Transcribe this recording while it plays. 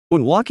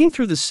When walking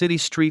through the city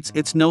streets,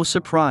 it's no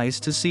surprise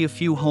to see a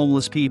few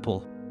homeless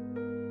people.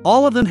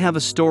 All of them have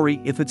a story,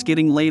 if it's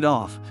getting laid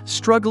off,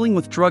 struggling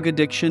with drug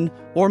addiction,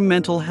 or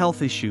mental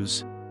health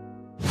issues.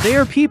 They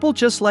are people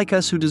just like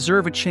us who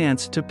deserve a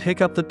chance to pick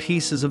up the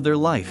pieces of their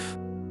life.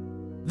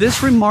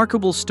 This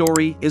remarkable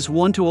story is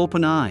one to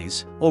open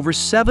eyes, over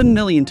 7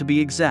 million to be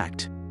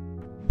exact.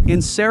 In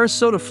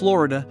Sarasota,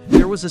 Florida,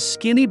 there was a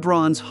skinny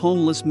bronze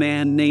homeless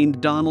man named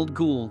Donald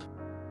Gould.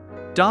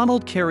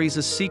 Donald carries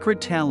a secret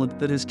talent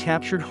that has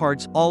captured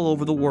hearts all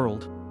over the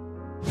world.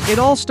 It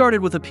all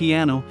started with a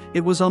piano.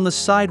 It was on the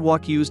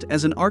sidewalk, used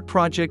as an art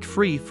project,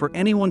 free for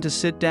anyone to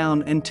sit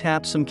down and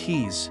tap some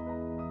keys.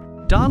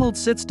 Donald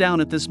sits down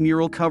at this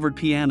mural-covered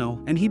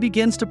piano and he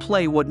begins to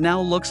play what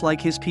now looks like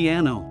his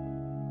piano.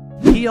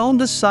 He owned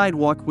the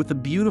sidewalk with the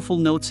beautiful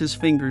notes his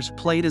fingers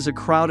played as a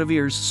crowd of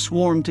ears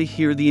swarmed to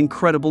hear the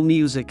incredible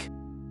music.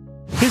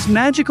 His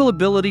magical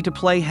ability to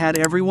play had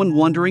everyone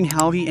wondering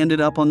how he ended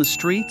up on the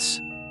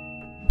streets.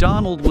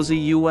 Donald was a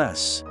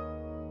U.S.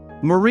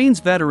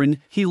 Marines veteran.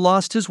 He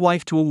lost his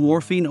wife to a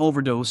morphine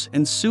overdose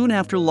and soon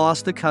after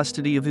lost the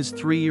custody of his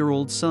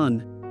 3-year-old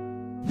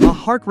son. A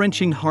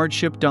heart-wrenching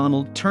hardship,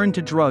 Donald turned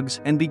to drugs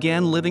and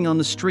began living on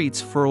the streets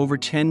for over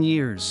 10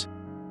 years.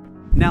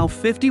 Now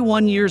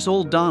 51 years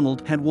old,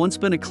 Donald had once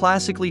been a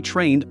classically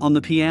trained on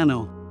the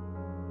piano.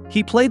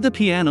 He played the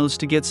pianos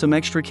to get some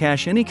extra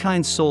cash any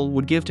kind soul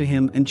would give to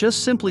him, and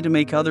just simply to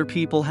make other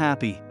people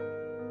happy.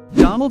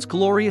 Donald's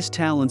glorious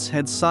talents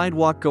had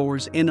sidewalk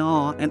goers in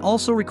awe, and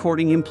also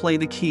recording him play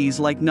the keys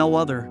like no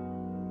other.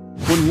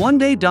 When one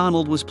day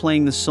Donald was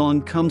playing the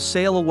song "Come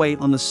Sail Away"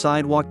 on the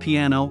sidewalk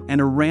piano,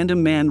 and a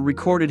random man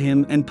recorded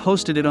him and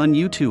posted it on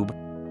YouTube.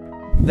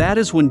 That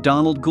is when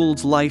Donald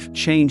Gould's life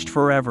changed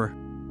forever.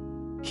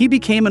 He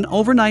became an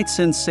overnight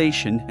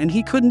sensation and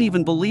he couldn't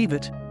even believe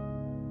it.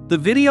 The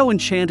video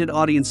enchanted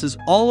audiences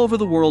all over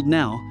the world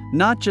now,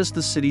 not just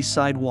the city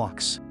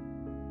sidewalks.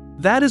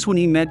 That is when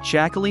he met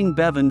Jacqueline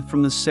Bevan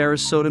from the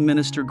Sarasota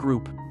Minister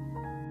Group.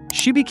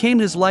 She became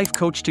his life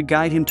coach to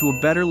guide him to a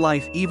better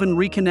life, even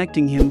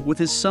reconnecting him with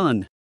his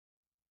son.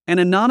 An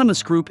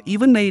anonymous group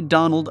even made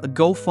Donald a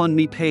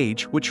GoFundMe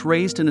page, which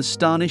raised an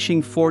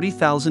astonishing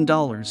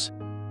 $40,000.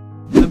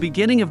 The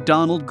beginning of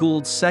Donald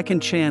Gould's second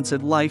chance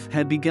at life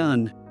had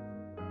begun.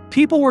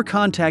 People were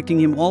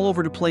contacting him all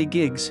over to play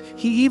gigs.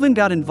 He even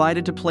got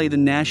invited to play the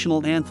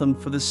national anthem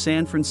for the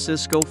San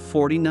Francisco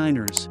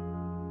 49ers.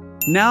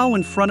 Now,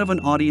 in front of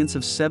an audience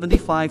of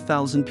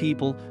 75,000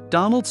 people,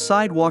 Donald's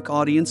sidewalk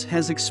audience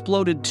has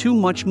exploded to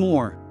much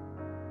more.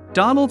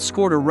 Donald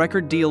scored a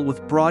record deal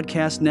with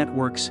broadcast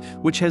networks,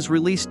 which has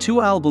released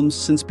 2 albums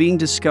since being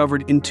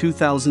discovered in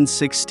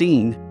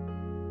 2016.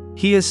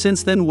 He has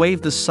since then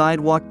waved the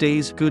sidewalk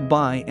days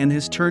goodbye and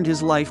has turned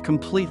his life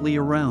completely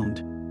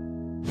around.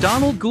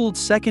 Donald Gould's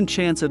second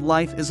chance at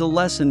life is a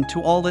lesson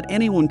to all that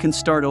anyone can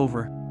start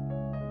over.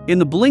 In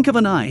the blink of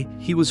an eye,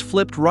 he was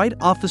flipped right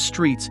off the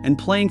streets and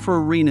playing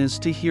for arenas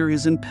to hear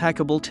his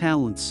impeccable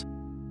talents.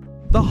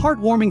 The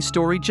heartwarming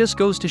story just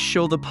goes to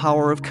show the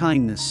power of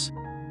kindness.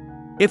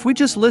 If we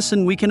just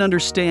listen, we can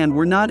understand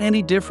we're not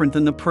any different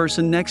than the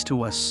person next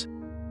to us.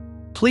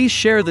 Please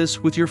share this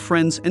with your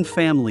friends and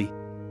family.